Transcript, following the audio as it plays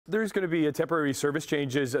There's going to be a temporary service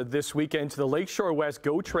changes this weekend to the Lakeshore West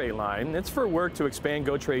GO Train line. It's for work to expand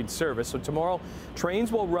GO Train service. So tomorrow,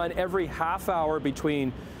 trains will run every half hour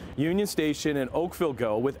between Union Station and Oakville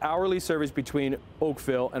GO, with hourly service between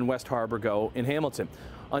Oakville and West Harbour GO in Hamilton.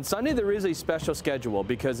 On Sunday, there is a special schedule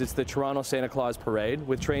because it's the Toronto Santa Claus Parade,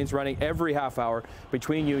 with trains running every half hour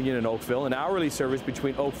between Union and Oakville, and hourly service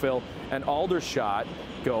between Oakville and Aldershot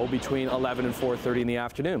GO between 11 and 4:30 in the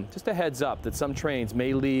afternoon. Just a heads up that some trains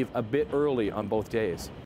may leave a bit early on both days.